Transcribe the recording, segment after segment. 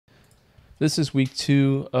This is week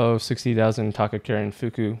 2 of 60,000 Karin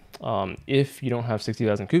Fuku. If you don't have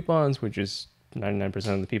 60,000 coupons, which is 99%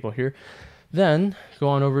 of the people here, then go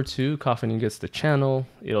on over to Coffin Ingots, the channel.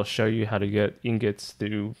 It'll show you how to get ingots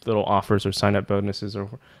through little offers or sign up bonuses or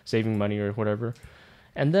saving money or whatever.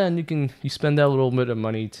 And then you spend that little bit of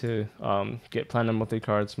money to get platinum monthly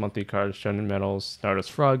cards, shonen medals, Naruto's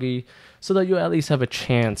Froggy, so that you at least have a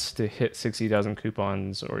chance to hit 60,000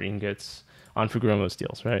 coupons or ingots on Fukuromo's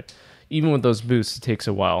deals, right? Even with those boosts, it takes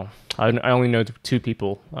a while. I only know 2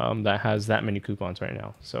 people that has that many coupons right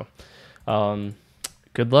now. So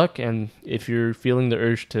good luck, and if you're feeling the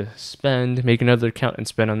urge to spend, make another account and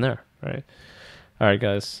spend on there, right? All right,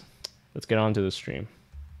 guys, let's get on to the stream.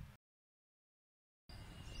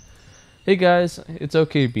 Hey guys, it's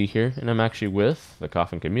okay to be here, and I'm actually with the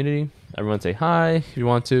Coffin community. Everyone say hi if you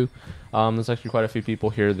want to. There's actually quite a few people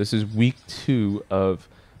here. This is week 2 of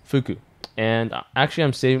Fuku, and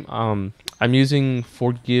actually I'm using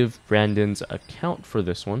Forgive Brandon's account for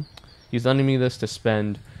this one. He's lending me this to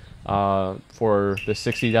spend for the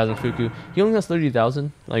 60,000 Fuku. He only has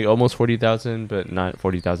 30,000, like almost 40,000, but not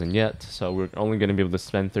 40,000 yet. So we're only going to be able to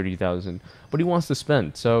spend 30,000, but he wants to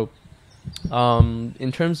spend. So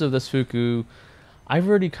in terms of this Fuku, I've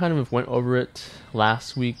already kind of went over it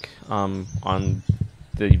last week on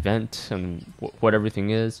the event and what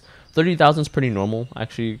everything is. 30,000 is pretty normal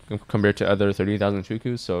actually compared to other 30,000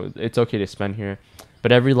 Fukus, so it's okay to spend here.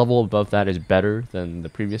 But every level above that is better than the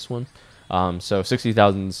previous one. So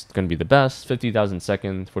 60,000 is going to be the best, 50,000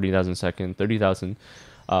 second, 40,000 second, 30,000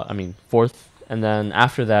 fourth. And then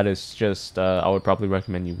after that is just, I would probably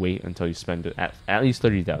recommend you wait until you spend it at least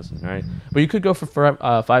 30,000, right? But you could go for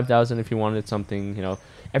 5,000 if you wanted something, you know.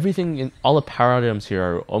 Everything in all the power items here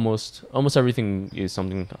are almost everything is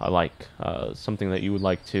something I like, something that you would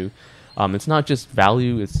like to. It's not just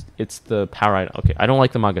value, it's the power item. Okay, I don't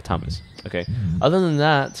like the Magatamas. Okay, other than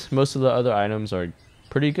that, most of the other items are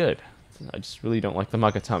pretty good. I just really don't like the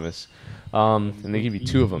Magatamas. And they give you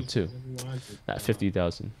 2 of them too. At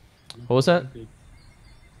 50,000. What was that?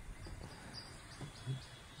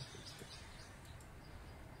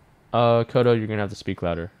 Kodo, you're gonna have to speak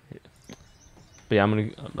louder. But yeah,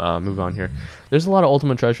 I'm gonna move on here. There's a lot of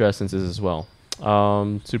Ultimate Treasure Essences as well.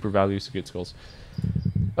 Super value, good skulls.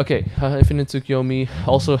 Okay, Infinite Tsukiyomi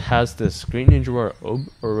also has this Great Ninja War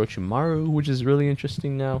Orochimaru, which is really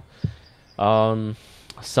interesting now.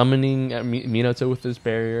 Summoning Minato with this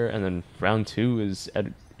barrier, and then round 2 is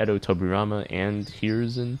Edo Tobirama and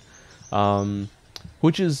Hiruzen,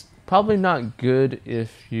 which is probably not good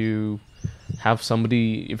if you have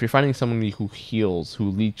somebody, if you're finding somebody who heals, who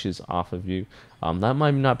leeches off of you. That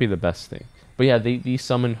might not be the best thing. But yeah, these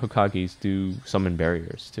summon Hokages do summon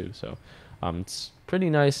barriers too, so it's pretty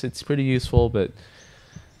nice, it's pretty useful, but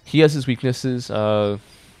he has his weaknesses, but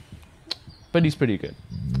he's pretty good.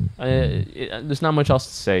 There's not much else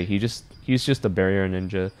to say. He's just a barrier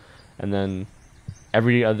ninja, and then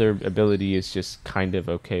every other ability is just kind of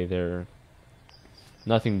okay. They're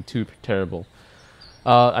nothing too terrible.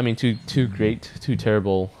 Too great, too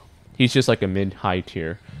terrible. He's just like a mid-high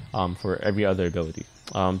tier for every other ability.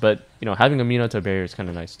 But you know, having a Minato barrier is kind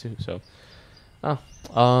of nice too. So,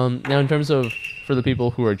 now in terms of for the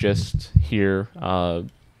people who are just here, don't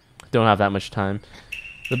have that much time.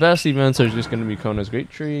 The best events are just going to be Kono's Great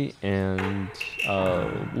Tree and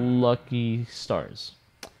Lucky Stars.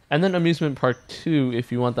 And then Amusement Park 2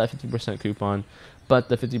 if you want that 50% coupon. But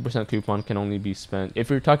the 50% coupon can only be spent. If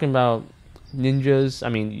you're talking about ninjas, I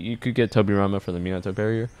mean, you could get Tobirama for the Minato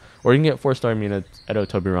barrier. Or you can get 4-star Edo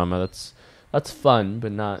Tobirama. That's fun,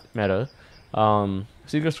 but not meta.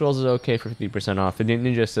 Secret Scrolls is okay for 50% off. The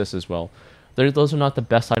Ninja Assist as well. Those are not the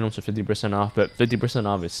best items for 50% off, but 50%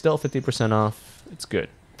 off is still 50% off. It's good,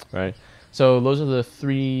 right? So those are the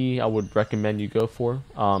 3 I would recommend you go for.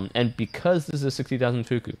 And because this is 60,000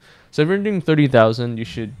 Fuku, so if you're doing 30,000, you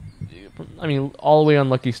should, all the way on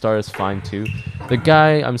Lucky Star is fine too. The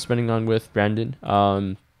guy I'm spending on with, Brandon,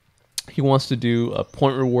 he wants to do a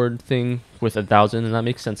point reward thing with 1,000, and that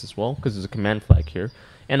makes sense as well, because there's a command flag here,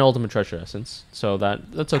 and Ultimate Treasure Essence, so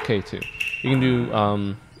that's okay too. You can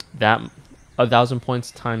do that 1,000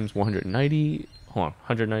 points times 190. Hold on,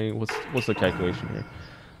 190. What's the calculation here?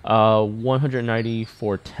 190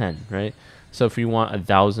 for 10, right? So if you want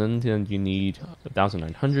 1,000, then you need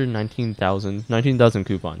 1,900, 19,000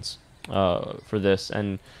 coupons for this.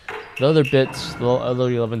 And the other bits, the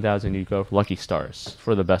other 11,000, you go for Lucky Stars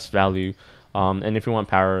for the best value. And if you want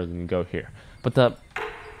power, then you go here. But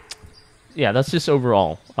that's just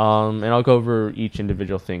overall. And I'll go over each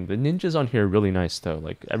individual thing. The ninjas on here are really nice though.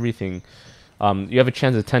 Like everything. You have a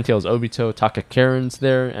chance at 10 Tails Obito. Taka Karin's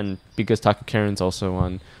there, and because Taka Karin's also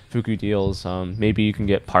on Fuku deals, maybe you can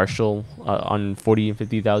get partial on 40 and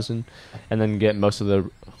 50,000, and then get most of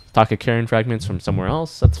the Taka Karin fragments from somewhere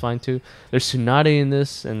else. That's fine too. There's Tsunade in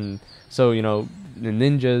this, and so you know the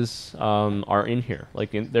ninjas are in here.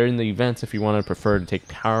 Like they're in the events if you want to prefer to take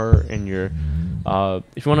power in your,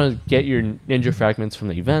 if you want to get your ninja fragments from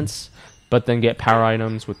the events, but then get power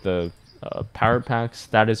items with the power packs.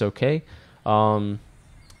 That is okay. In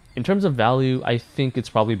terms of value, I think it's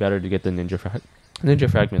probably better to get the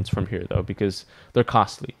ninja fragments from here though, because they're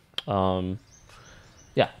costly.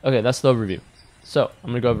 Yeah, okay, that's the overview. So I'm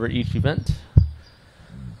gonna go over each event.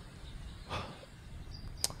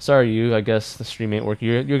 Sorry, you. I guess the stream ain't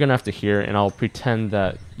working. You're gonna have to hear, and I'll pretend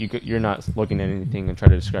that you're not looking at anything and try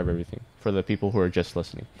to describe everything for the people who are just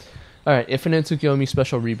listening. All right, Infinite Tsukiyomi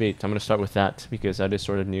special rebate. I'm gonna start with that because that is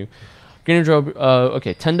sort of new. Greninja,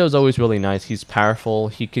 okay, Tendo's always really nice. He's powerful.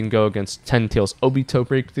 He can go against 10 Tails Obito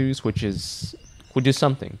breakthroughs, which is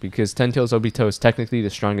something because 10 Tails Obito is technically the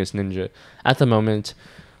strongest ninja at the moment.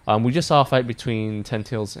 We just saw a fight between 10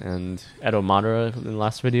 Tails and Edo Madara in the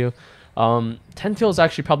last video. 10 Tails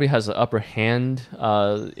actually probably has the upper hand.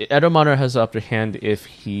 Edo Madara has the upper hand if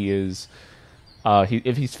he is,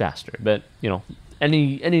 if he's faster. But you know,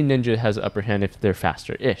 any ninja has the upper hand if they're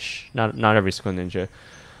faster-ish. Not every single ninja.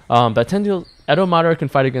 But Edo Madara can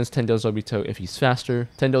fight against 10 Tails Obito if he's faster.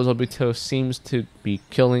 10 Tails Obito seems to be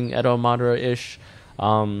killing Edo Madara-ish.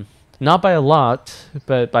 Not by a lot,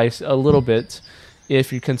 but by a little bit.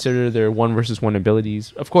 If you consider their 1 versus 1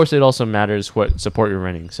 abilities. Of course, it also matters what support you're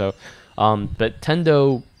running. So, but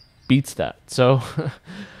Tendo beats that. So,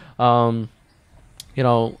 you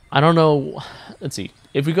know, I don't know. Let's see.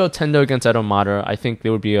 If we go Tendo against Edo Madara, I think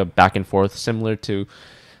there would be a back and forth similar to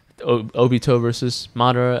Obito versus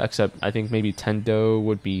Madara, except I think maybe Tendo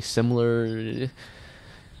would be similar-ish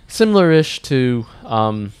to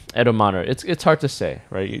Edo Madara. It's hard to say,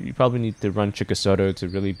 right? You probably need to run Chikusoto to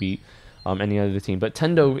really beat any other team, but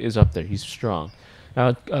Tendo is up there. He's strong.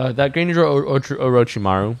 Now that Greninja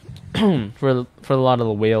Orochimaru for a lot of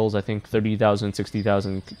the whales, I think 30,000,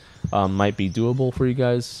 60,000 might be doable for you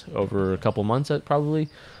guys over a couple months probably.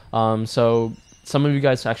 So some of you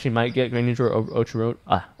guys actually might get Greninja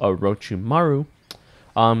Orochimaru.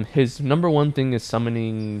 His number one thing is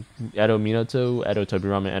summoning Edo Minato, Edo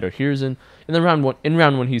Tobirama, Edo Hiruzen. In round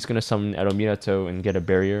one, he's gonna summon Edo Minato and get a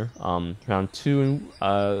barrier. Round two,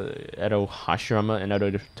 Edo Hashirama and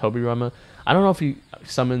Edo Tobirama. I don't know if he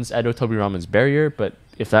summons Edo Tobirama's barrier, but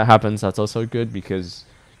if that happens, that's also good because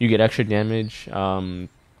you get extra damage. And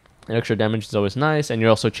extra damage is always nice, and you're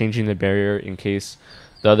also changing the barrier in case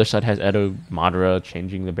the other side has Edo Madara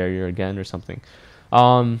changing the barrier again or something.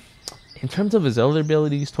 In terms of his other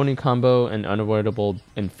abilities, 20 combo and unavoidable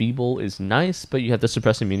and feeble is nice, but you have to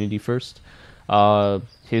suppress immunity first.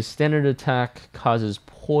 His standard attack causes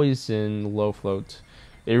poison, low float.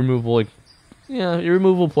 Irremovable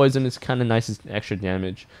poison is kind of nice as extra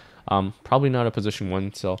damage. Probably not a position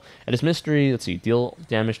 1 so. And his mystery, let's see, deal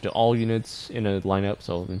damage to all units in a lineup,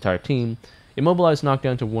 so the entire team. Immobilize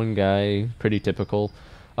knockdown to 1 guy, pretty typical.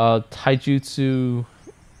 Taijutsu.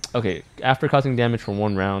 Okay, after causing damage for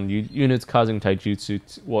 1 round, units causing taijutsu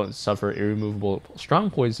will suffer irremovable strong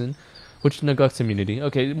poison, which neglects immunity.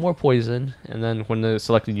 Okay, more poison, and then when the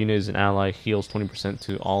selected unit is an ally, heals 20%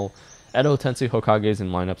 to all Edo Tensei Hokages in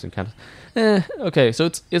lineups and kind of. Okay,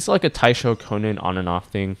 so it's like a Taisho Conan on and off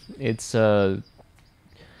thing. It's okay.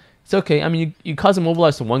 I mean, you cause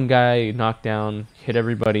immobilize to 1 guy, knock down, hit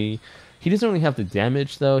everybody. He doesn't really have the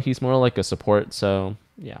damage though. He's more like a support, so.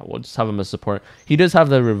 Yeah, we'll just have him as support. He does have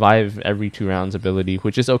the revive every 2 rounds ability,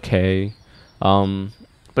 which is okay.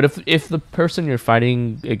 But if the person you're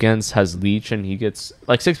fighting against has leech and he gets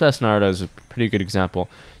like 6 Best Naruto is a pretty good example.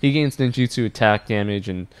 He gains ninjutsu attack damage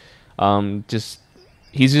and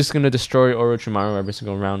he's just gonna destroy Orochimaru every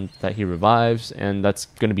single round that he revives, and that's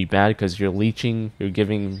gonna be bad because you're leeching. You're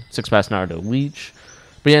giving 6 Best Naruto leech.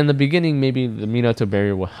 But yeah, in the beginning, maybe the Minato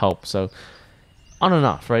barrier will help. So. On and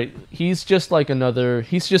off, right? He's just another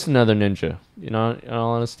ninja, you know, in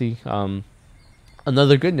all honesty.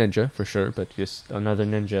 Another good ninja, for sure, but just another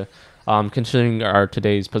ninja, considering our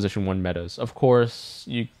today's position 1 metas. Of course,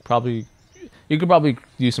 you could probably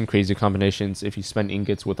do some crazy combinations if you spend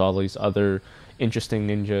ingots with all these other interesting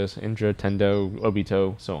ninjas, Indra, Tendo,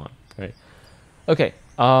 Obito, so on, right? Okay,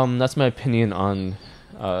 that's my opinion on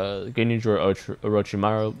Greninja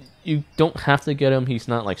Orochimaru. You don't have to get him. He's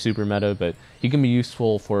not like super meta, but he can be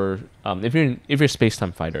useful for if you're a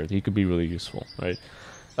space-time fighter. He could be really useful, right?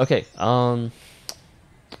 Okay.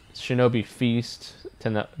 Shinobi Feast,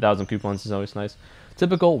 10,000 coupons is always nice.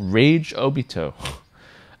 Typical Rage Obito.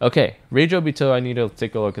 Okay, Rage Obito, I need to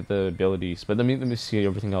take a look at the abilities, but let me see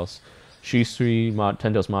everything else. Shisui,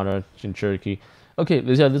 Tendo's Madara, Jinchuriki. Okay,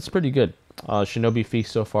 yeah, that's pretty good. Shinobi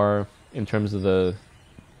Feast so far in terms of the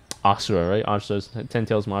Asura, right? Asura's Ten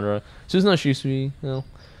Tails Madara. Susanoo Shisui, no.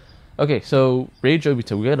 Okay, so Rage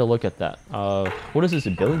Obito, we gotta look at that. What is his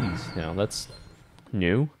abilities now? That's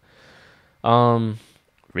new.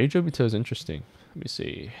 Rage Obito is interesting. Let me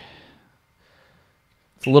see.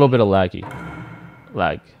 It's a little bit of lag.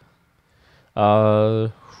 Rage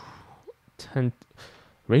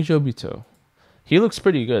Obito. He looks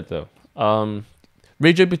pretty good though.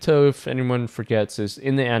 Rage Obito, if anyone forgets, is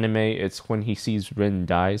in the anime. It's when he sees Rin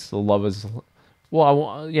dies. The love of his,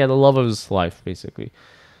 the love of his life, basically.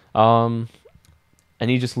 And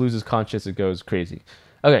he just loses conscience. It goes crazy.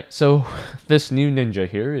 Okay, so this new ninja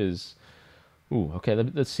here is, okay.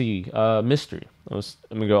 Let's see. Mystery. I'm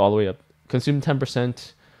gonna go all the way up. Consume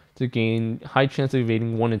 10% to gain high chance of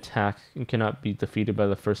evading one attack and cannot be defeated by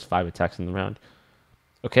the first 5 attacks in the round.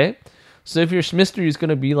 Okay, so if your mystery is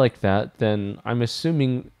gonna be like that, then I'm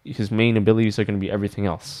assuming his main abilities are gonna be everything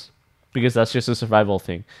else, because that's just a survival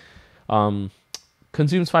thing.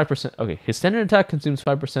 Consumes 5%. Okay, his standard attack consumes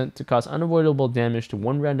 5% to cause unavoidable damage to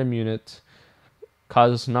one random unit.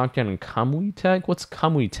 Causes knockdown and Kamui tag. What's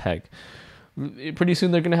Kamui tag? Pretty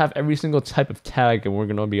soon they're gonna have every single type of tag, and we're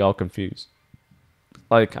gonna be all confused.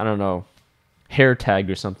 Like, I don't know, hair tag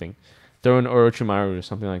or something. Throw in Orochimaru or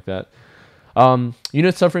something like that.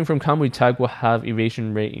 Units suffering from Kamui tag will have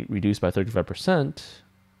evasion rate reduced by 35%.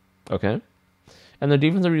 Okay. And the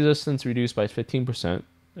defensive resistance reduced by 15%.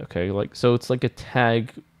 Okay, like, so it's like a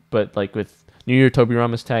tag, but like with New Year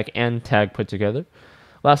Tobirama's tag and tag put together.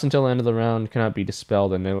 Lasts until the end of the round, cannot be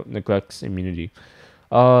dispelled, and neglects immunity.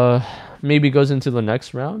 Maybe goes into the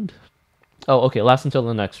next round. Oh, okay, lasts until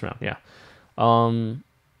the next round. Yeah.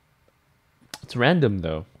 It's random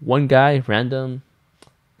though. One guy, random,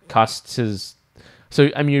 costs his. So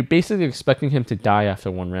I mean, you're basically expecting him to die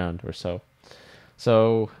after one round or so.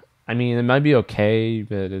 So I mean, it might be okay,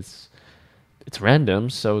 but it's random,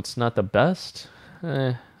 so it's not the best.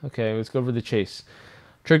 Okay, let's go over the chase.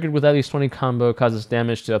 Triggered with at least 20 combo, causes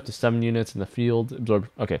damage to up to 7 units in the field. Absorb.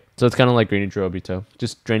 Okay, so it's kind of like Ranger Obito,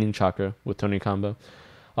 just draining chakra with 20 combo.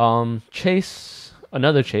 Chase,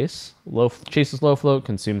 another chase. Chases low float,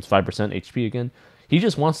 consumes 5% HP again. He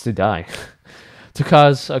just wants to die. To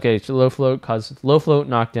cause, low float,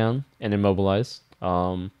 knockdown, and immobilize.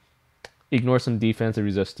 Ignore some defense and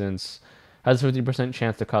resistance. Has a 50%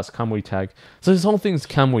 chance to cause Kamui tag. So this whole thing's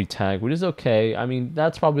Kamui tag, which is okay. I mean,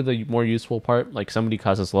 that's probably the more useful part. Like, somebody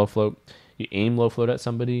causes low float, you aim low float at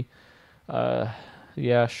somebody.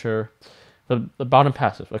 Yeah, sure. The bottom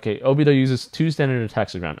passive. Okay, Obito uses 2 standard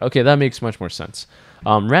attacks around. Okay, that makes much more sense.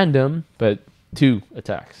 Random, but 2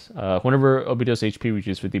 attacks. Whenever Obito's HP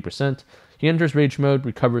reaches 50%, he enters rage mode,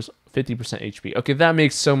 recovers 50% HP. Okay, that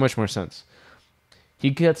makes so much more sense. He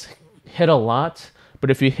gets hit a lot, but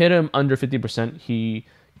if you hit him under 50%, he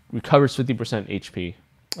recovers 50% HP.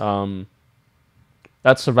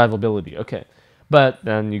 That's survivability. Okay. But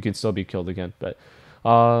then you can still be killed again. But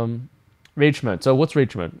rage mode. So what's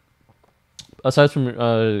rage mode? Aside from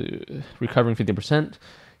recovering 50%,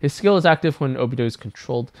 his skill is active when Obito is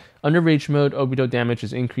controlled. Under rage mode, Obito damage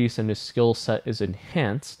is increased and his skill set is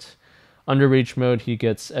enhanced. Under rage mode, he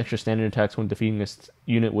gets extra standard attacks when defeating a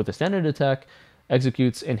unit with a standard attack.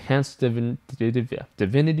 Executes enhanced divinity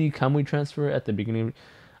Kamui transfer at the beginning.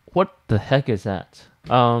 What the heck is that?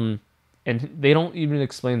 And they don't even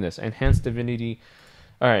explain this. Enhanced divinity.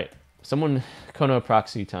 All right, someone Kono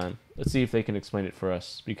proxy time. Let's see if they can explain it for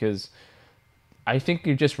us, because I think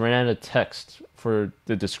you just ran out of text for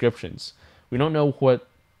the descriptions. We don't know what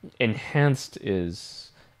enhanced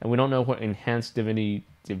is, and we don't know what enhanced divinity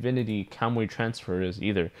Kamui transfer is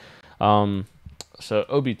either. So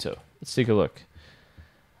Obito. Let's take a look.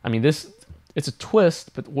 I mean, it's a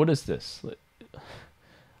twist, but what is this?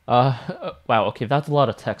 Wow, okay, that's a lot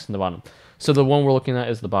of text in the bottom. So the one we're looking at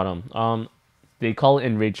is the bottom. They call it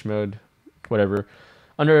enrage mode, whatever.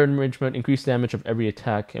 Under enrage mode, increase damage of every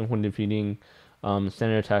attack, and when defeating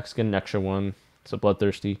standard attacks, get an extra one. So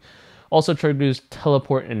bloodthirsty. Also triggers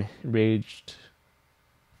teleport and enraged.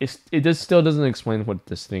 Still doesn't explain what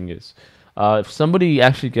this thing is. If somebody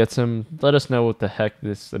actually gets him, let us know what the heck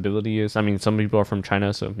this ability is. I mean, some people are from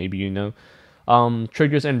China, so maybe you know.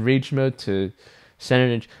 Triggers enrage mode to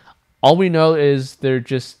standard. All we know is they're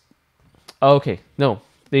just. Oh, okay, no,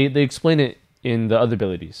 they explain it in the other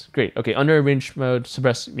abilities. Great. Okay, under enrage mode,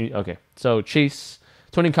 suppress. Okay, so chase,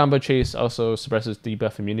 20 combo chase also suppresses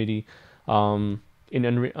debuff immunity. Under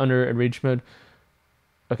enrage mode.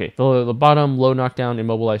 Okay, the bottom, low knockdown,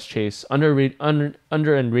 immobilized chase.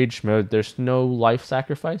 Under enraged mode, there's no life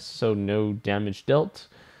sacrifice, so no damage dealt.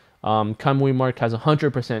 Kamui Mark has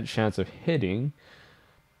 100% chance of hitting.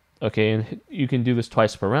 Okay, and you can do this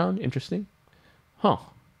twice per round. Interesting. Huh.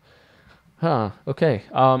 Okay.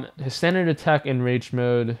 His standard attack in rage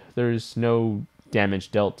mode, there's no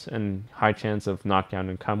damage dealt and high chance of knockdown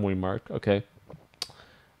in Kamui Mark. Okay.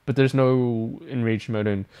 But there's no enraged mode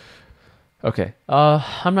in... Okay.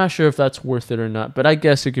 I'm not sure if that's worth it or not, but I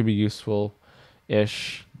guess it could be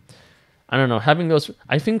useful-ish. I don't know. Having those...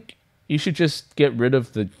 I think you should just get rid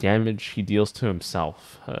of the damage he deals to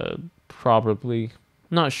himself. Probably.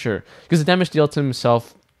 Not sure. Because the damage dealt to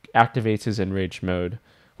himself activates his enraged mode,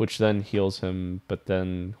 which then heals him, but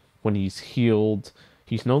then when he's healed,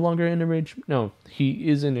 he's no longer in enraged... No, he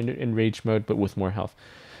is in enraged mode, but with more health.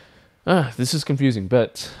 This is confusing,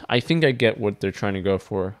 but I think I get what they're trying to go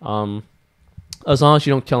for. As long as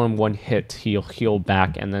you don't kill him one hit, he'll heal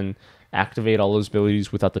back and then activate all those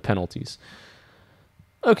abilities without the penalties.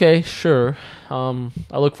 Okay, sure. I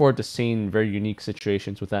look forward to seeing very unique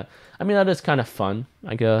situations with that. I mean, that is kind of fun.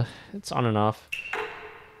 I guess it's on and off.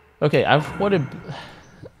 Okay, where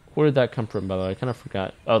did that come from, by the way? I kind of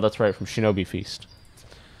forgot. Oh, that's right, from Shinobi Feast.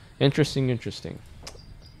 Interesting.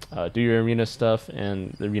 Do your arena stuff,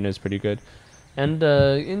 and the arena is pretty good. And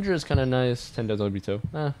Indra is kind of nice. 10 does Obito.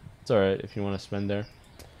 It's alright if you want to spend there.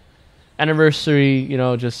 Anniversary,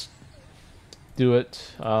 just do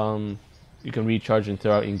it. You can recharge and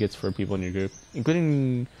throw out ingots for people in your group,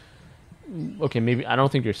 including... Okay, maybe... I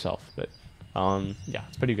don't think yourself, but... yeah,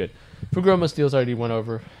 it's pretty good. Fukuroma's deals already went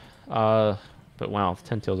over. But wow,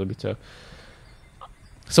 10 tails Obito.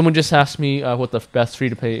 Someone just asked me what the best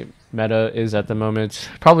free-to-play meta is at the moment.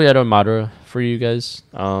 Probably Edo Madara for you guys.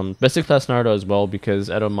 Basic class Naruto as well, because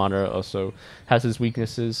Edo Madara also has his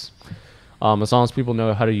weaknesses. As long as people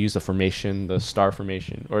know how to use the formation, the star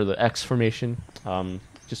formation, or the X formation,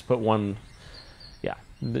 just put one... Yeah.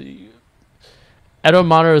 Edo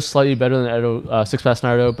Madara is slightly better than Edo 6 class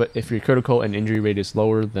Naruto, but if your critical and injury rate is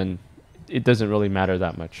lower, then it doesn't really matter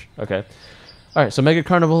that much. Okay. Alright, so Mega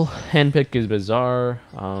Carnival, handpick is bizarre.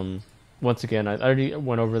 Once again, I already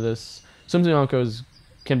went over this. Sumzuyonkos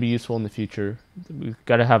can be useful in the future. We've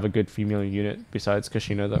got to have a good female unit besides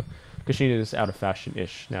Kushina, though. Kushina is out of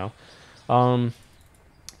fashion-ish now.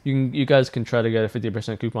 You guys can try to get a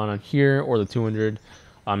 50% coupon on here, or the 200.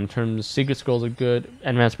 In terms, Secret Scrolls are good.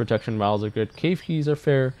 Advanced Protection Vials are good. Cave Keys are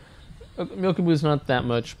fair. Milky not that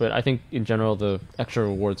much, but I think in general the extra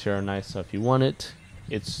rewards here are nice. So if you want it,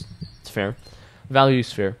 it's fair. Value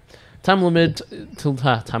is fair. Time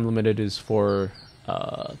limited is for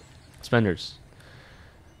spenders.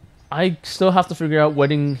 I still have to figure out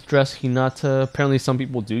Wedding Dress Hinata. Apparently some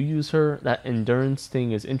people do use her. That endurance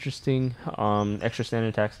thing is interesting. Extra standard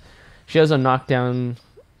attacks. She has a knockdown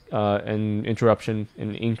and interruption,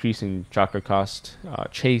 and increase in chakra cost.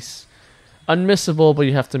 Chase. Unmissable, but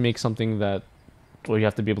you have to make something that... Well, you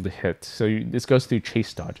have to be able to hit. So this goes through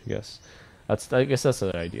chase dodge, I guess. I guess that's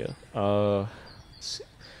the idea.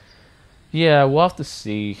 Yeah, we'll have to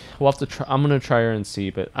see. We'll have to try. I'm gonna try her and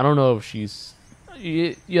see, but I don't know if she's...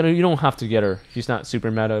 You don't have to get her. She's not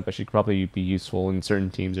super meta, but she'd probably be useful in certain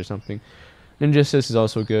teams or something. Ninja Assist is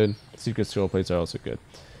also good. Secret Scroll Plates are also good.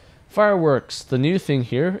 Fireworks. The new thing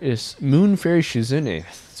here is Moon Fairy Shizune.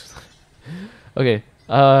 Okay.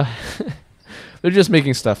 They're just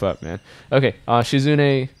making stuff up, man. Okay.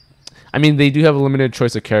 Shizune. I mean, they do have a limited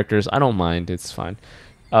choice of characters. I don't mind. It's fine.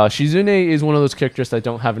 Shizune is one of those characters that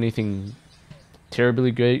don't have anything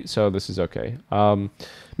terribly great, so this is okay.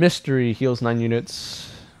 Mystery heals 9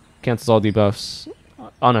 units, cancels all debuffs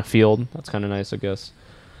on a field. That's kind of nice, I guess.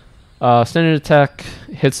 Standard attack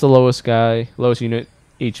hits the lowest unit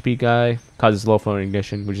HP guy, causes low flow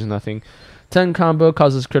ignition, which is nothing. 10 combo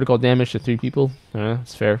causes critical damage to 3 people.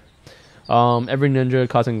 That's fair. Every ninja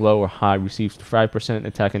causing low or high receives 5%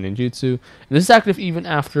 attack and ninjutsu. And this is active even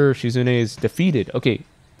after Shizune is defeated. Okay,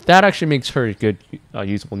 that actually makes her a good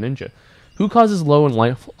usable ninja. Who causes low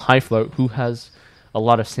and high float? Who has a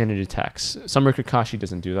lot of standard attacks? Summer Kakashi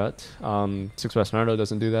doesn't do that. 6 West Naruto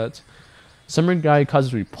doesn't do that. Summer Guy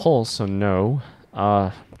causes repulse, so no.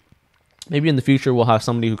 Maybe in the future we'll have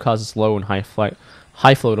somebody who causes low and high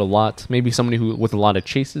float a lot. Maybe somebody who with a lot of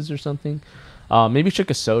chases or something. Maybe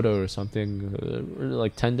Shikasoto or something, or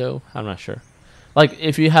like Tendo. I'm not sure. Like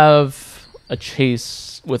if you have a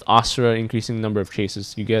chase with Asura increasing the number of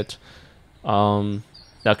chases you get,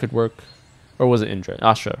 that could work. Or was it Indra?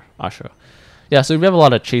 Asura. Yeah, so if you have a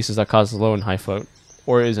lot of chases that cause low and high float,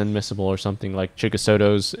 or is unmissable or something like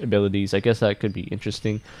Chikasoto's abilities, I guess that could be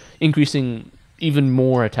interesting. Increasing even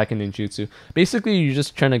more attack and ninjutsu. Basically, you're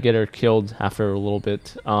just trying to get her killed after a little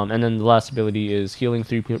bit. And then the last ability is healing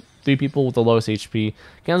three people with the lowest HP.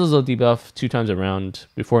 Cancels a debuff 2 times around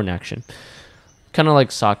before an action. Kind of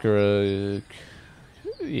like Sakura.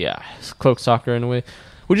 Yeah, Cloak Sakura in a way.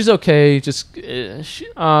 Which is okay. Just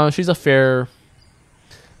she's a fair...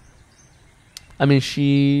 I mean,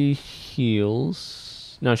 she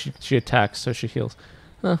heals. No, she attacks, so she heals.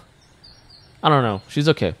 Huh. I don't know. She's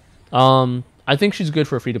okay. I think she's good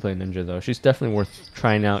for a free-to-play ninja, though. She's definitely worth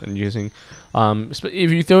trying out and using.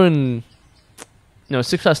 If you throw in... No,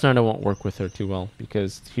 6 Fast Naruto won't work with her too well,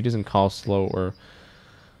 because he doesn't call slow, or...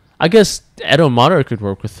 I guess Orochimaru could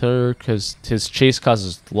work with her, because his chase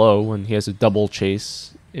causes low, and he has a double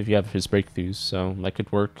chase if you have his breakthroughs, so that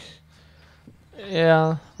could work.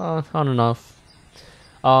 Yeah, not enough.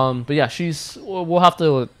 But yeah, we'll have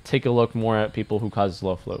to take a look more at people who cause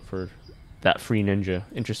low float for that free ninja.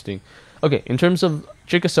 Interesting. Okay, in terms of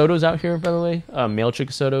Chikasoto's out here, by the way, male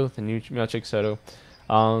Chikasoto, the new male Chikasoto.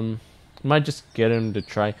 Might just get him to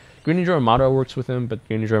try. Green Ninja Armada works with him, but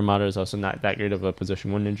Green Ninja Armada is also not that great of a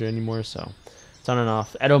position 1 ninja anymore, so it's on and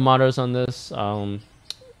off. Edo Mada's on this. Got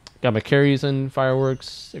my carries in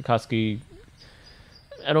Fireworks, Akatsuki,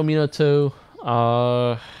 Edo Minato.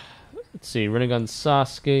 Let's see, Rinnegan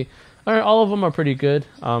Sasuke. Alright, all of them are pretty good.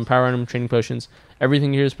 Power item, training potions.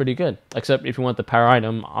 Everything here is pretty good. Except if you want the power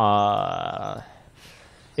item,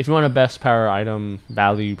 if you want a best power item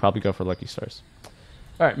value, you probably go for Lucky Stars.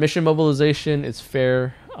 Alright, mission mobilization is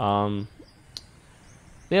fair.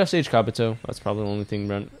 They have Sage Kabuto. That's probably the only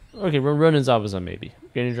thing. Okay, Ronin Zabuza maybe.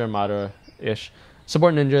 Greninja Armada-ish.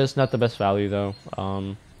 Support ninjas, not the best value though.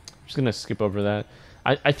 I'm just gonna skip over that.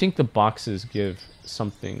 I think the boxes give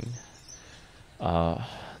something. Let's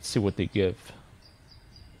see what they give.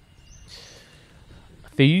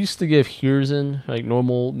 They used to give Hiruzen, like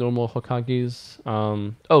normal Hokages.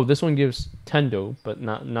 Oh, this one gives Tendo, but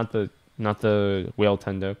not the whale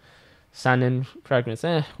Tendo. Sanin fragments,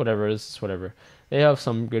 whatever, it's whatever. They have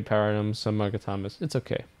some good power items, some Magatamas. It's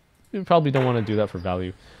okay. You probably don't want to do that for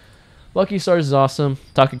value. Lucky Stars is awesome.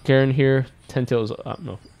 Taka Karin here. Tento's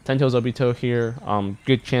Obito here.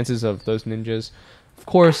 Good chances of those ninjas. Of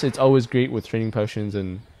course, it's always great with training potions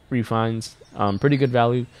and refines. Pretty good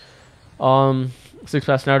value. 6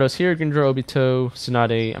 Fast Naruto's here. Ginjo, Obito,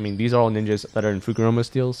 Tsunade. I mean, these are all ninjas that are in Fukuroma's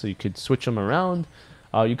deal, so you could switch them around.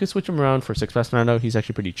 You could switch him around for 6 Fast Naruto. He's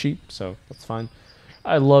actually pretty cheap, so that's fine.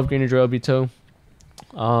 I love Greninja Obito.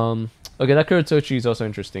 Okay, that Kurotochi is also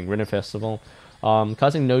interesting. Rinna Festival.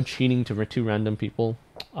 Causing no cheating to 2 random people.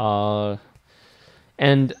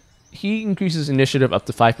 And he increases initiative up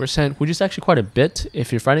to 5%, which is actually quite a bit.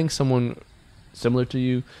 If you're fighting someone similar to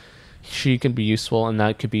you, she can be useful, and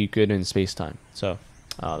that could be good in space-time. So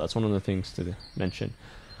that's one of the things to mention.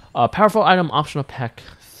 Powerful item optional pack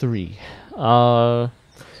 3.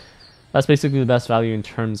 That's basically the best value in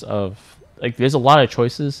terms of, like, there's a lot of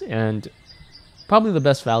choices, and probably the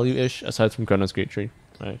best value-ish aside from Chrono's Great Tree,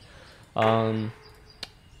 right?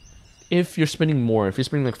 If you're spending more, if you're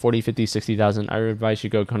spending like 40, 50, 60,000, I would advise you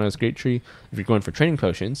go Chrono's Great Tree. If you're going for training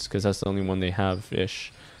potions, because that's the only one they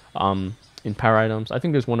have-ish in power items. I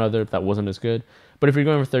think there's one other that wasn't as good, but if you're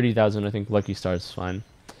going for 30,000, I think Lucky Star is fine.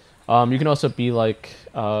 You can also be like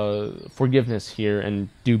Forgiveness here and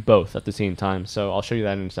do both at the same time, so I'll show you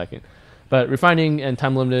that in a second. But refining and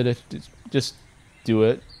time limited, just do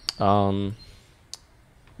it.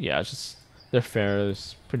 Yeah, just they're fair.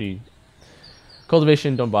 It's pretty.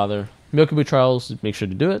 Cultivation, don't bother. Milkabu Trials, make sure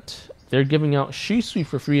to do it. They're giving out Shisui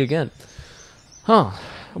for free again. Huh.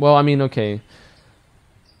 Well, I mean, okay.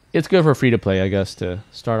 It's good for free to play, I guess, to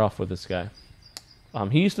start off with this guy.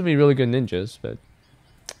 He used to be really good ninjas, but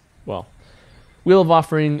well. Wheel of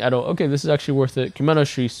Offering, okay, this is actually worth it. Kimono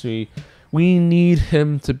Shisui. We need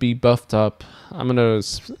him to be buffed up. I'm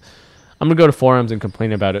gonna go to forums and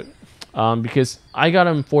complain about it. Because I got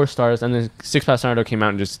him 4 stars, and then 6 Fast Naruto came out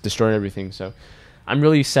and just destroyed everything. So I'm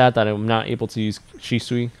really sad that I'm not able to use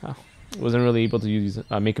Shisui. Wasn't really able to use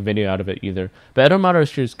make a video out of it either. But Edomaru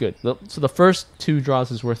sure is good. So the first 2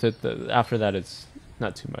 draws is worth it. After that, it's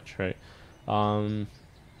not too much, right?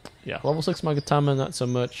 Yeah, level 6 Magatama, not so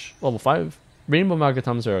much. Level 5 Rainbow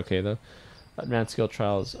Magatamas are okay though. Advanced Skill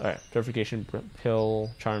Trials. All right, Purification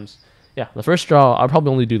Pill Charms. Yeah, the first draw. I'll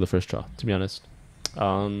probably only do the first draw, to be honest.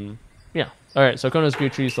 Yeah. All right. So Kono's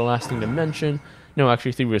Great Tree is the last thing to mention. No,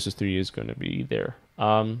 actually, 3 versus 3 is going to be there.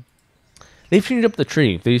 They've changed up the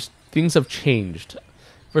tree. These things have changed.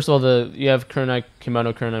 First of all, you have Kurenai,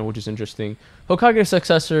 Kimono Kurenai, which is interesting. Hokage's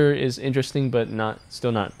successor is interesting, but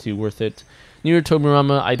still not too worth it. Near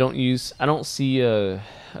Tobirama, I don't see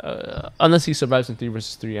unless he survives in 3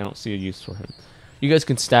 versus 3, I don't see a use for him. You guys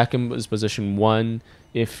can stack him as position 1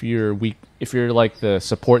 if you're weak, if you're like the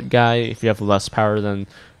support guy, if you have less power than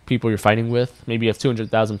people you're fighting with. Maybe you have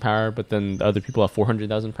 200,000 power, but then the other people have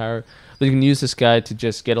 400,000 power. But you can use this guy to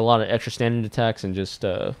just get a lot of extra standard attacks and just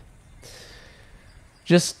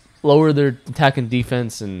lower their attack and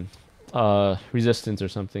defense and resistance or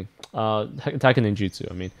something. Attack and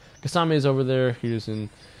ninjutsu, I mean. Kasame is over there. He's using...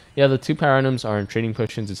 Yeah, the 2 power items are in Trading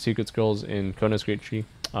Potions and Secret Scrolls in Kono's Great Tree.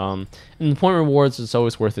 And the point rewards, it's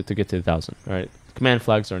always worth it to get to 1,000. Alright, command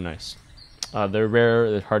flags are nice. They're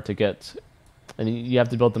rare, they're hard to get, and you have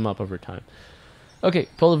to build them up over time. Okay,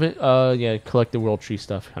 collect the world tree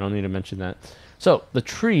stuff. I don't need to mention that. So, the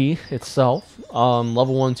tree itself,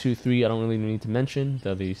 level 1, 2, 3, I don't really need to mention.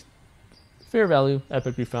 The fair value,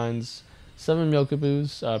 epic refines, 7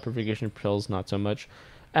 Myokabus, purification pills, not so much.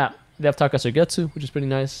 They have Takasagetsu, which is pretty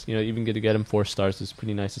nice. You know, even get to get him 4 stars is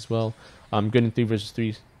pretty nice as well. Good in 3 versus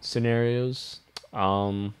 3 scenarios.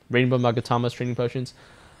 Rainbow Magatama's Training Potions.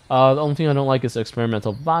 The only thing I don't like is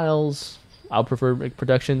experimental vials. I'll prefer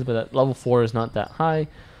protections, but at level 4 is not that high.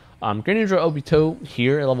 Greninja Obito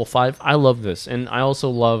here at level 5. I love this, and I also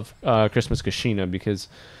love Christmas Kushina because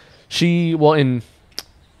she, well, in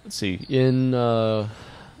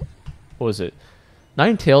what was it?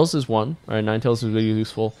 Nine Tails is one. Alright, Nine Tails is really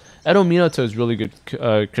useful. Edo Minato is really good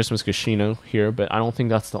Christmas Kushina here, but I don't think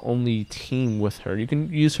that's the only team with her. You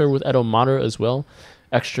can use her with Edo Madara as well.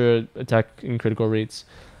 Extra attack and critical rates.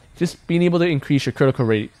 Just being able to increase your critical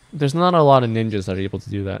rate. There's not a lot of ninjas that are able to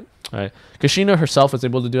do that. Alright. Kushina herself is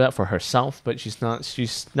able to do that for herself, but she's not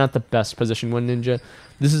the best position 1 ninja.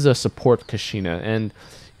 This is a support Kushina, and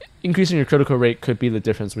increasing your critical rate could be the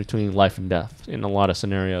difference between life and death in a lot of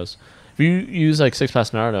scenarios. If you use like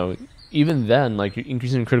 6-pass Naruto, even then, like,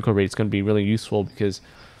 increasing critical rate is going to be really useful because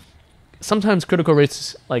sometimes critical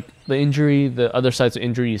rates, like the other side's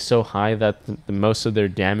injury is so high that the most of their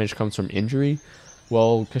damage comes from injury.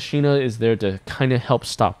 Well, Kushina is there to kind of help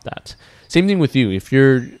stop that. Same thing with you. If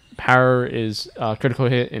your power is critical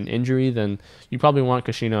hit and injury, then you probably want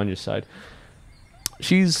Kushina on your side.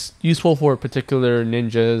 She's useful for particular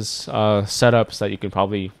ninjas setups that you can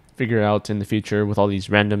probably figure out in the future with all these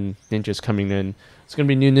random ninjas coming in. It's going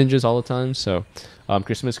to be new ninjas all the time, so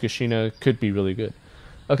Christmas Kushina could be really good.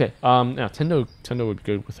 Okay, now Tendo would be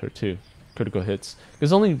good with her too. Critical hits.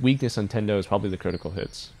 Because the only weakness on Tendo is probably the critical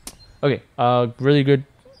hits. Okay, really good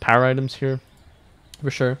power items here, for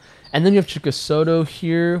sure. And then you have Chikusoto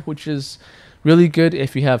here, which is really good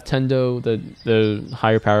if you have Tendo, the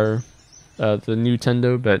higher power, the new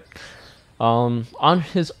Tendo. But on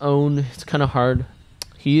his own, it's kind of hard.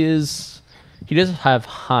 He doesn't have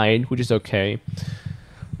hide, which is okay.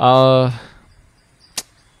 I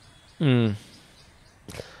don't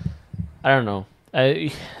know.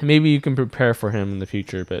 Maybe you can prepare for him in the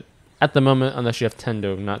future, but at the moment, unless you have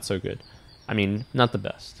Tendo, not so good. I mean, not the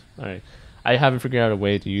best. All right, I haven't figured out a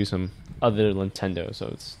way to use him other than Tendo, so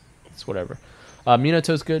it's whatever.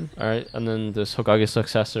 Minato's good. All right, and then this Hokage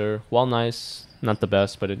successor, while nice, not the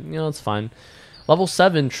best, but it's fine. Level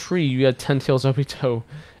 7 tree, you had 10 Tails Obito.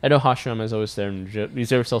 Edo Hashirama is always there, and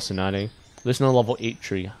Reserve Cell Tsunade. There's no level 8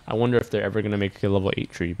 tree. I wonder if they're ever going to make a level 8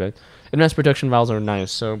 tree, but advanced protection vials are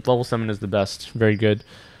nice, so level 7 is the best. Very good.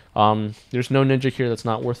 There's no ninja here that's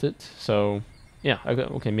not worth it, so yeah,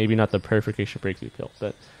 okay, maybe not the Purification Breakthrough Pill,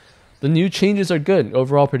 but the new changes are good.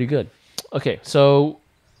 Overall, pretty good. Okay, so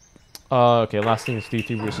last thing is 3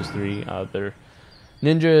 versus 3. Their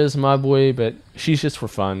ninja is my boy, but she's just for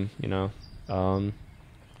fun, you know.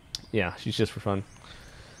 Yeah, she's just for fun.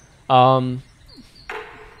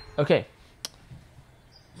 Okay.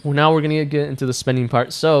 Well, now we're gonna get into the spending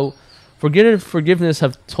part. So, Forgiveness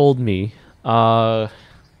have told me.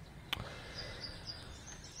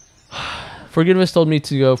 Forgiveness told me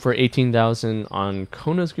to go for 18,000 on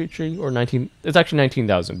Kono's Great Tree, or 19. It's actually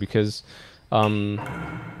 19,000 because,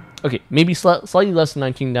 okay, maybe slightly less than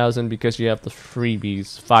 19,000 because you have the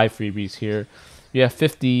freebies, 5 freebies here. You have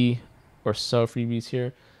 50 or so freebies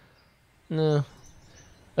here. No.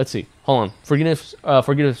 Let's see. Hold on. Forgiveness.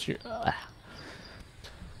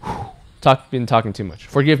 Been talking too much.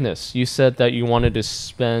 Forgiveness. You said that you wanted to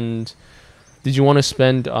spend. Did you want to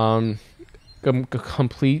spend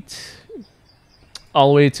complete all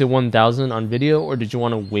the way to 1,000 on video, or did you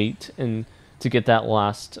want to wait and to get that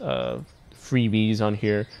last freebies on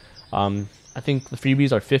here? I think the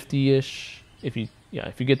freebies are 50-ish. If you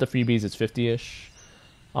get the freebies, it's 50-ish.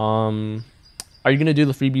 Are you gonna do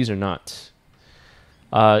the freebies or not?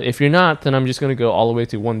 If you're not, then I'm just gonna go all the way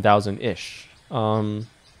to 1,000-ish.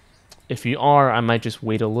 If you are, I might just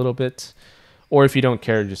wait a little bit. Or if you don't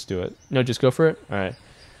care, just do it. No, just go for it. All right.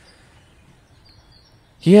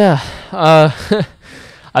 Yeah.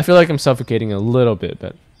 I feel like I'm suffocating a little bit,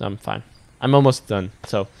 but I'm fine. I'm almost done.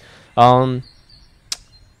 So,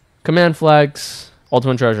 command flags,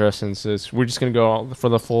 ultimate treasure essences. We're just gonna go for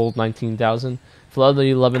the full 19,000. For the other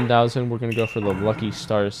 11,000, we're gonna go for the lucky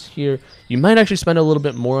stars here. You might actually spend a little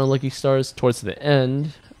bit more on lucky stars towards the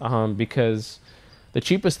end, because the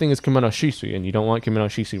cheapest thing is Kimono Shisui, and you don't want Kimono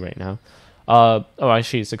Shisui right now. Oh,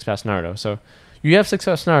 actually, 6 past Naruto. So you have 6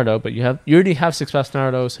 past Naruto, but you already have 6 past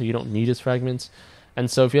Naruto, so you don't need his fragments. And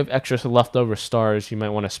so if you have extra leftover stars, you might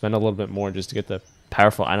want to spend a little bit more just to get the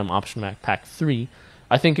powerful item option pack 3.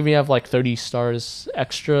 I think if you have like 30 stars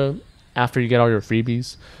extra after you get all your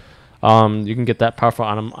freebies, you can get that powerful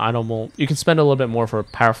item. You can spend a little bit more for a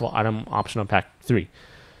powerful item option on pack 3.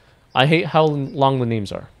 I hate how long the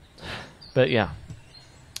names are, but yeah.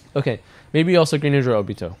 Okay, maybe also Green Ninja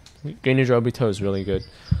Obito. Green Ninja Obito is really good.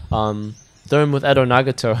 Throw him with Edo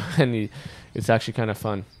Nagato, and it's actually kind of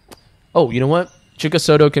fun. Oh, you know what?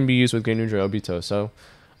 Chikasoto can be used with Green Ninja Obito, so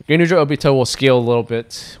Green Ninja Obito will scale a little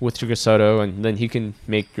bit with Chikasoto, and then he can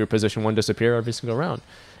make your position 1 disappear every single round.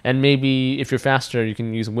 And maybe if you're faster, you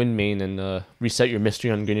can use Wind Mane and reset your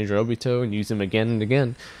mystery on Green Ninja Obito and use him again and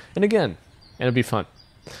again and again, and it'll be fun.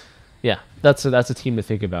 Yeah, that's a team to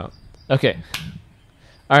think about. Okay.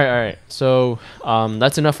 All right. So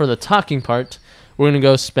that's enough for the talking part. We're gonna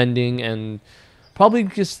go spending, and probably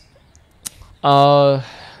just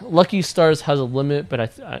Lucky Stars has a limit, but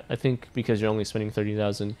I think because you're only spending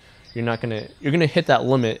 30,000, you're gonna hit that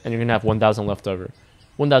limit, and you're gonna have 1,000 left over,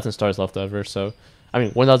 1,000 stars left over. So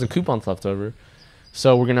 1,000 coupons left over.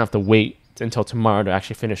 So we're gonna have to wait until tomorrow to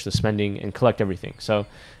actually finish the spending and collect everything. So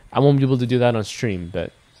I won't be able to do that on stream,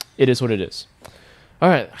 but it is what it is. All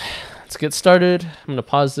right, let's get started. I'm gonna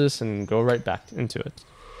pause this and go right back into it.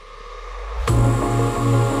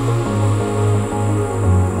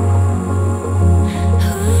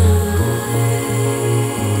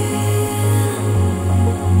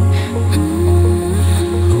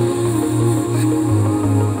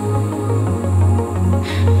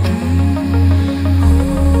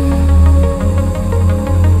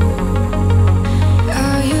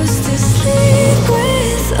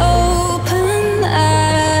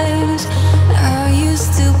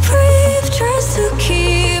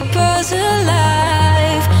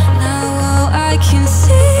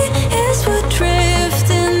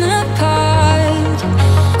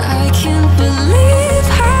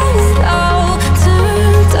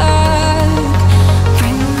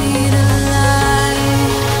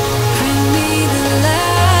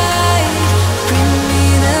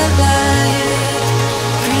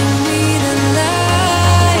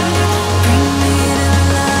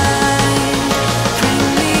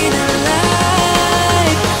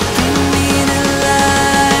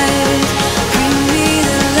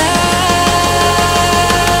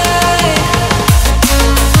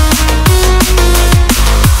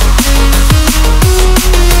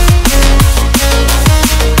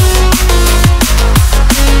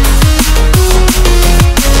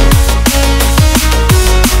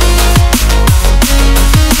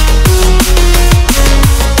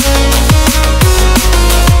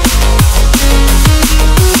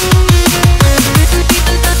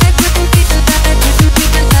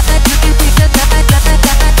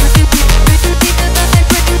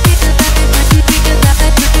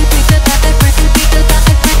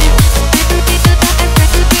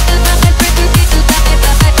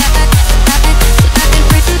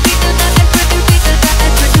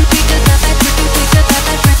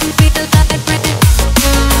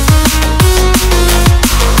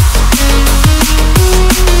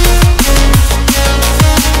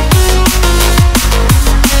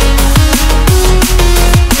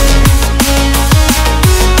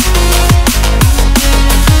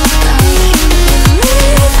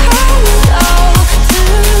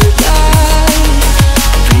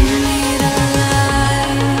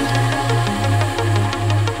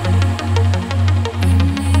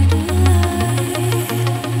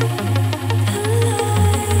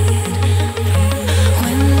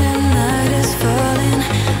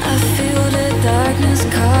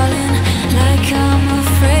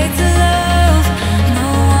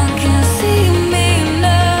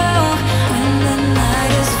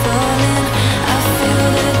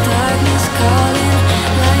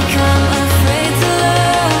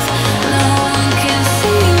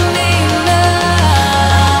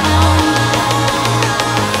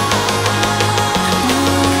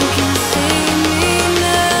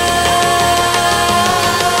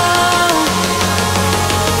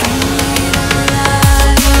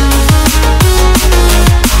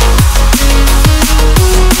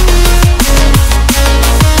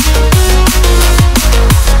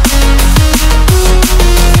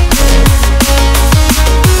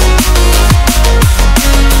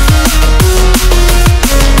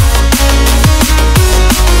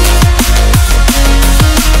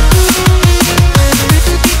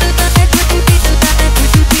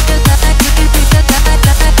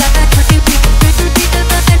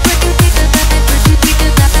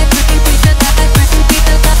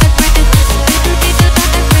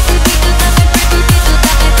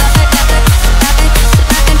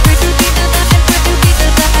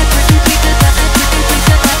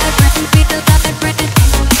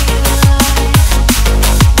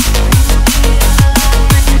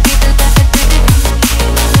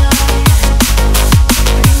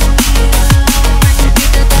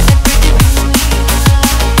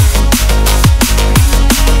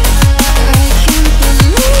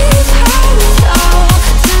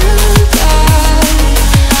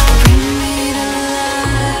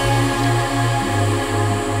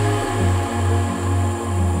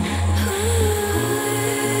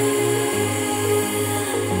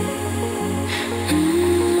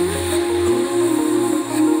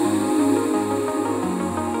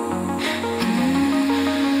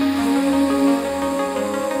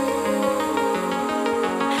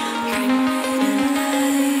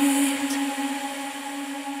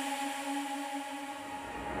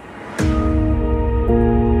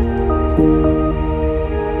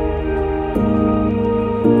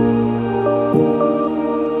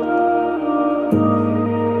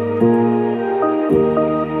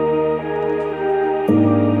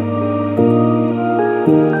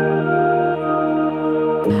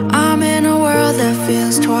 I'm in a world that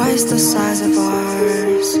feels twice the size of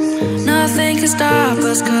ours. Nothing can stop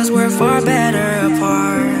us cause we're far better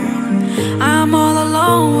apart. I'm all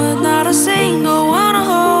alone with not a single one to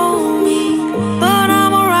hold me, but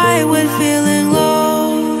I'm alright with feeling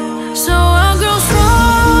low. So I'll grow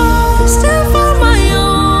strong, still find my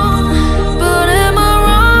own. But am I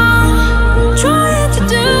wrong? Trying to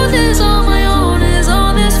do this on my own. Is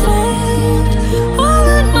all this fate all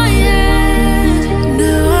in my head?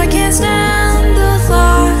 No, I can't stand the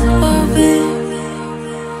thought of it.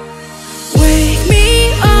 Wake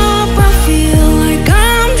me up, I feel like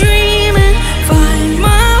I'm dreaming. Find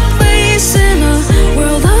my place in a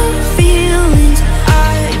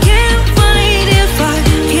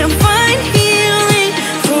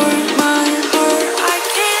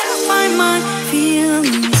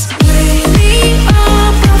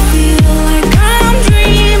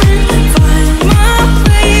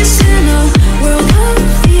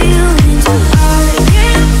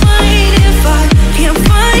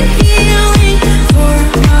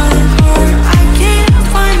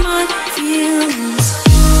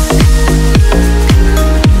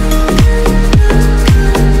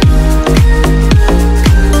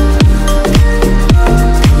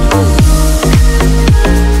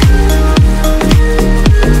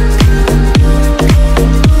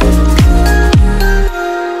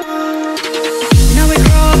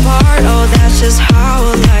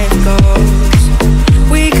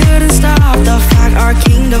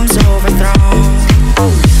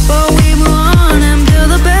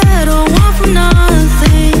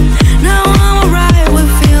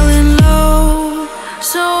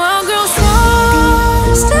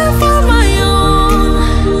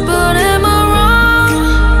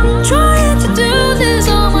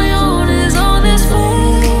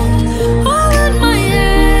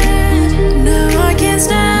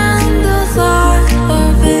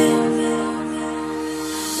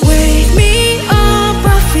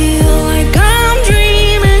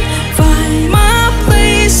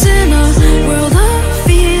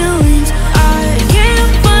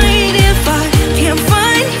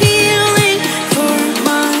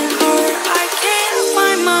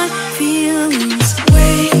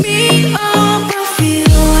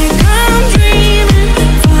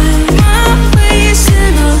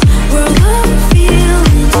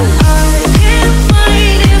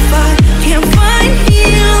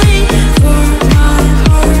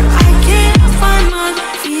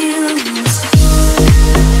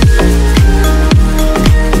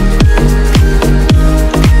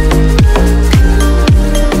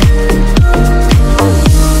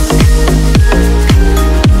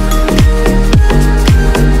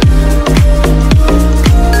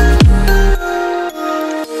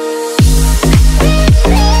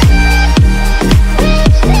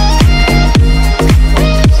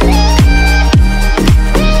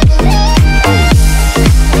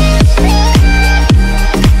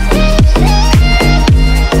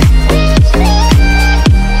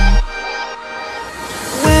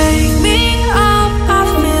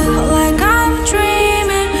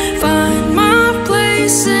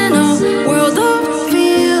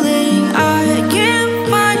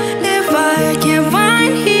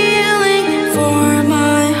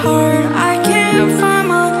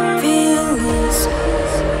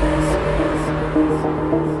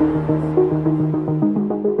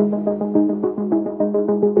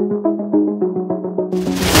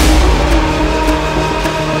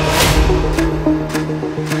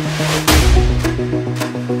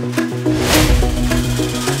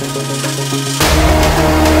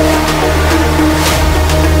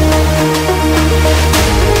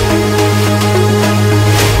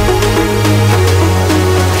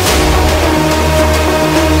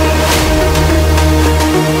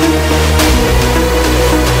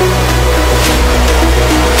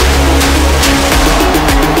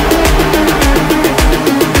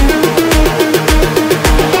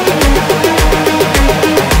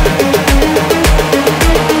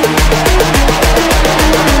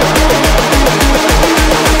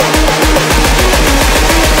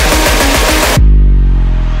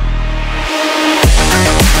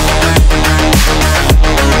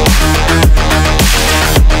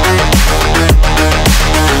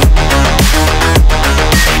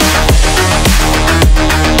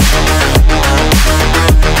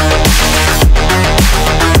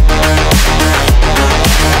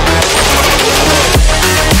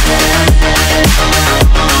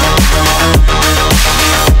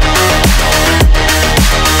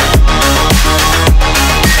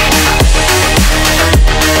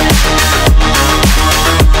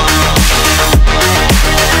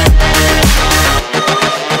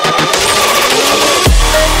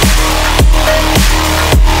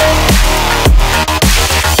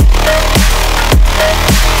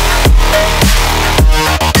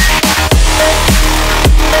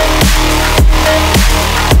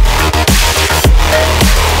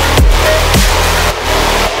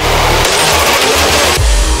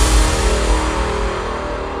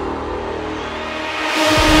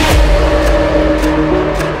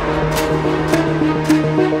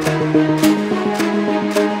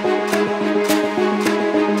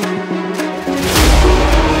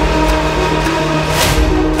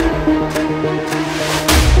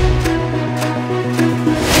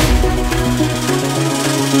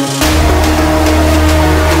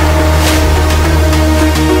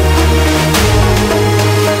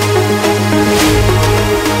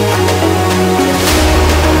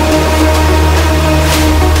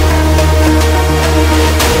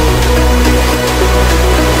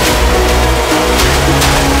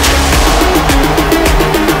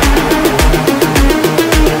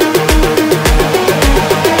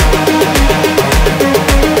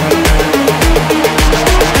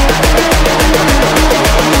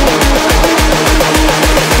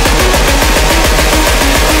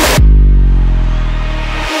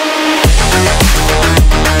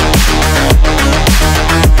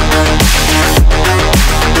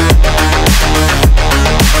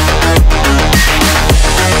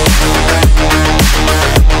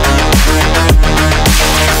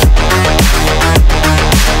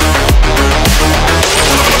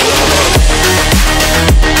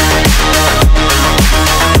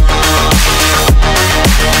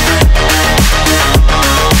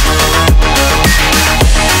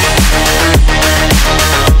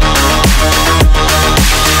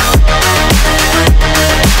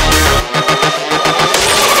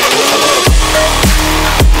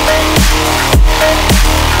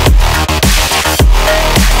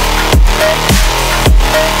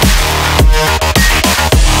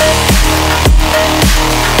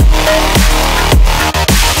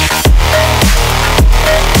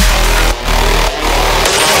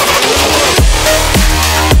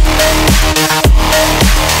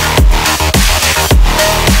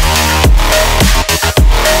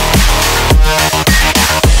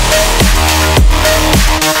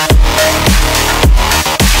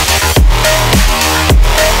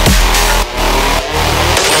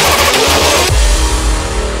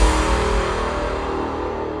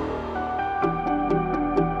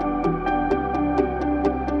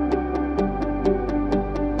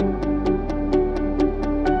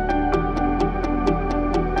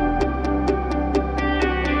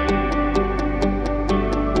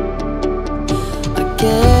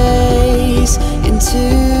gaze into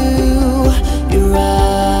your eyes.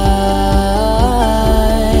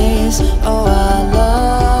 Oh, I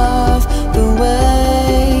love the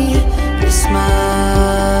way you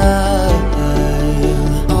smile.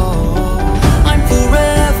 Oh, I'm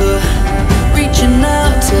forever reaching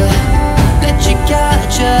out to let you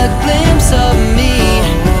catch a glimpse of me.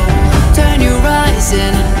 Turn your eyes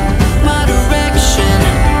in my direction.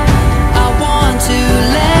 I want to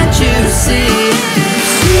let you see.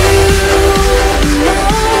 You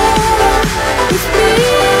are with me,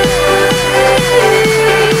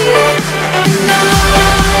 and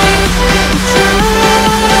I try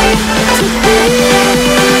to be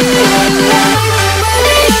like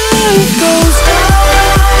when it goes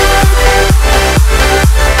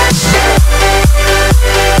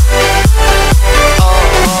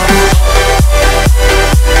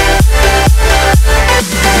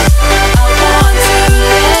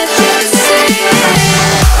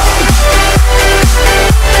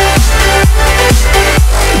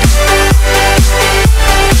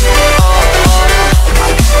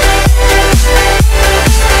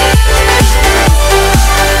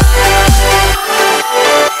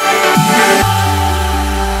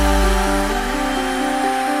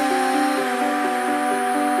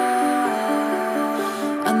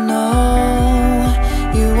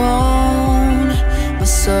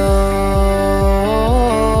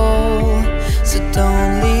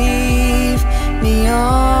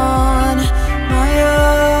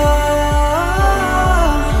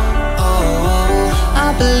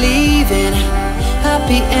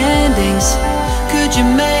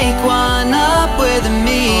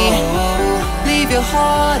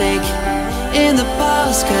heartache in the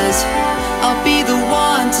past, 'cause I'll be the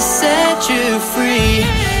one to set you free.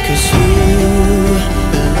 'Cause you